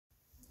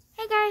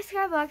guys,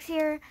 Skyblox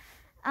here.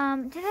 Today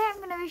I'm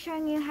going to be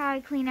showing you how I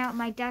clean out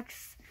my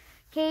duck's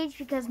cage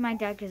because my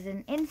duck is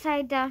an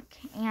inside duck,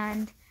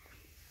 and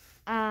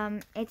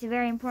it's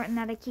very important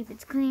that I keep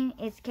its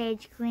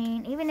cage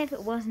clean. Even if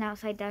it was an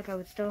outside duck, I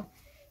would still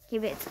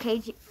keep its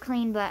cage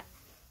clean, but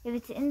if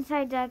it's an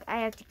inside duck,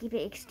 I have to keep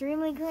it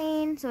extremely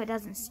clean so it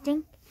doesn't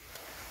stink.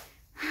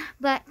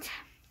 But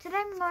today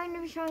I'm going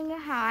to be showing you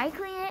how I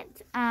clean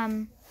it.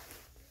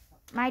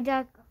 My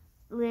duck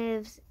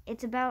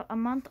it's about a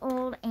month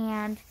old,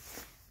 and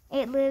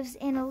it lives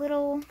in a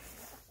little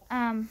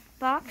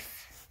box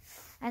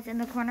that's in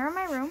the corner of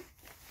my room,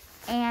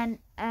 and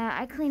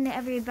I clean it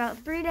every about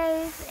 3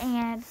 days,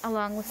 and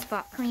along with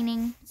spot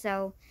cleaning.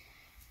 So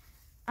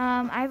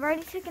I've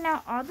already taken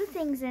out all the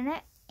things in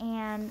it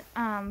and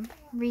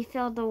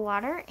refilled the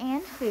water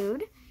and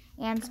food,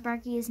 and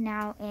Sparky is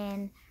now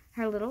in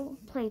her little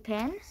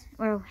playpen,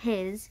 or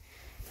his,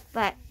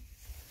 but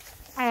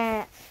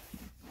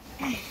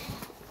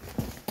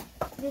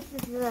this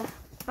is the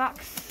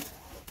box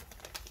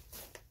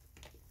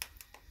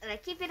that I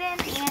keep it in,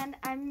 and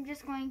I'm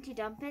just going to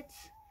dump it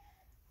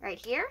right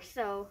here.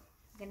 So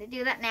I'm going to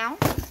do that now.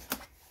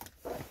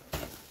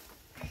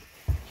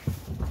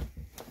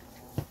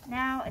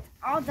 Now it's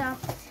all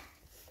dumped.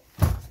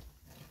 That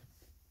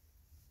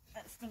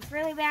stinks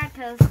really bad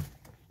because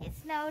it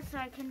snowed, so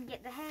I couldn't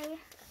get the hay.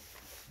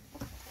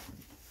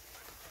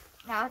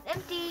 Now it's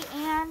empty,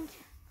 and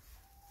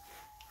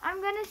I'm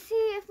going to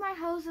see if my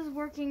hose is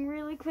working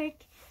really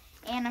quick,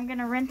 and I'm going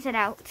to rinse it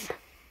out.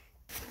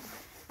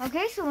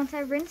 Okay, so once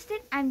I've rinsed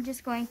it, I'm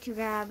just going to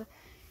grab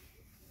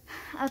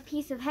a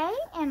piece of hay,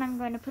 and I'm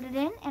going to put it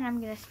in, and I'm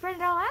going to spread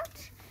it all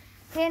out.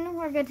 Then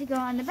we're good to go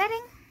on the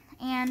bedding,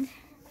 and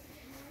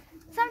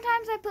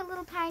sometimes I put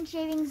little pine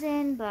shavings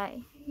in, but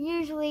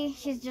usually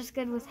she's just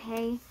good with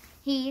hay.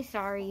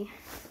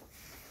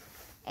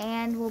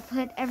 And we'll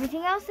put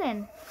everything else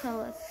in. So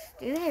let's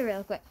do the hay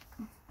real quick.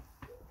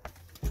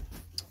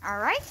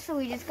 Alright, so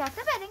we just got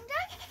the bedding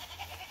done.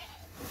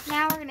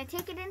 Now we're going to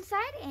take it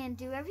inside and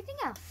do everything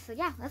else. So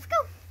yeah, let's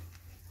go.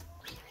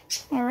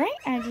 Alright,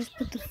 I just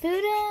put the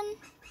food in.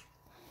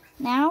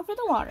 Now for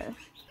the water.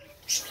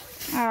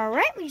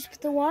 Alright, we just put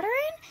the water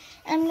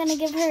in. I'm going to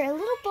give her a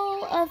little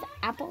bowl of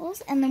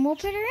apples, and then we'll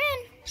put her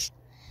in.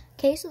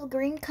 Okay, so the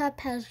green cup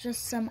has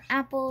just some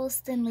apples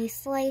thinly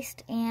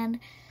sliced and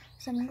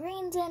some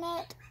greens in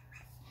it.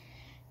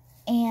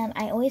 And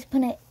I always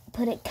put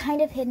it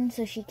kind of hidden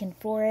so she can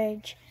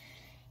forage.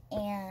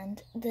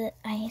 And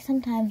I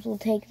sometimes will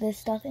take this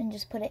stuff and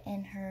just put it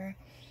in her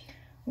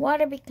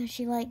water because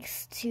she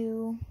likes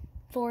to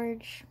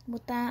forage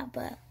with that.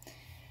 But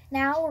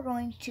now we're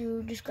going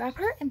to just grab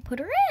her and put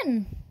her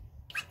in.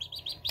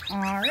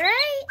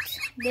 Alright,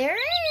 they're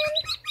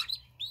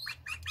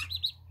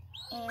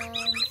in.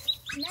 And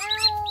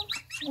now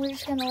we're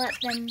just going to let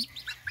them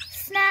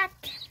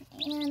snack,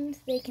 and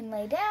they can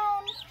lay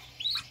down.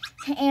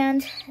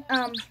 And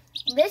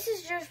this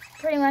is just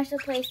pretty much the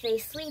place they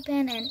sleep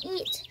in and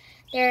eat.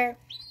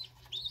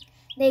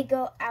 They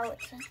go out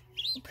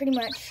pretty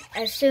much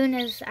as soon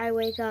as I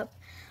wake up.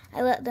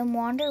 I let them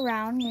wander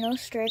around,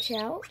 stretch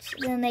out.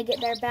 Then they get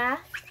their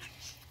bath.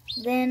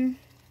 Then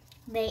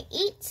they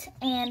eat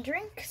and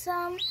drink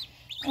some.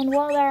 And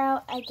while they're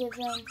out, I give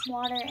them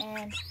water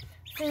and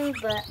food.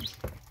 But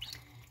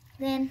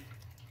then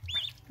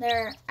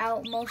they're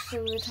out most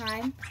of the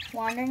time,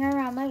 wandering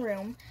around my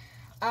room.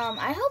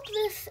 I hope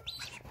this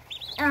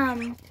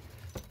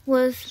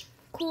was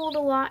cool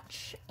to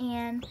watch,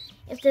 and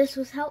if this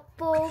was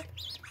helpful,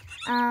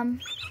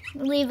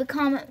 leave a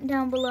comment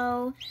down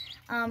below.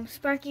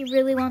 Sparky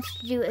really wants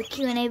to do a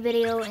Q&A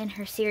video in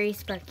her series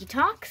Sparky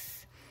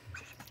Talks,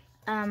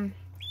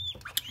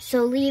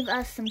 so leave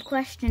us some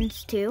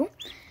questions to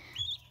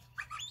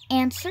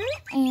answer,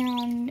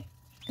 and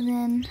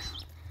then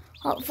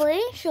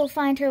hopefully she'll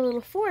find her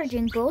little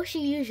foraging bowl. She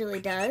usually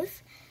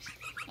does.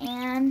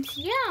 And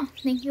yeah,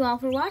 thank you all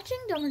for watching.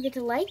 Don't forget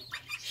to like,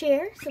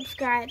 share,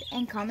 subscribe,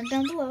 and comment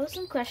down below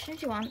some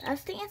questions you want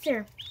us to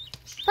answer.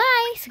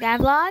 Bye,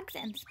 Skyblox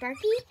and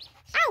Sparky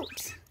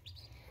out!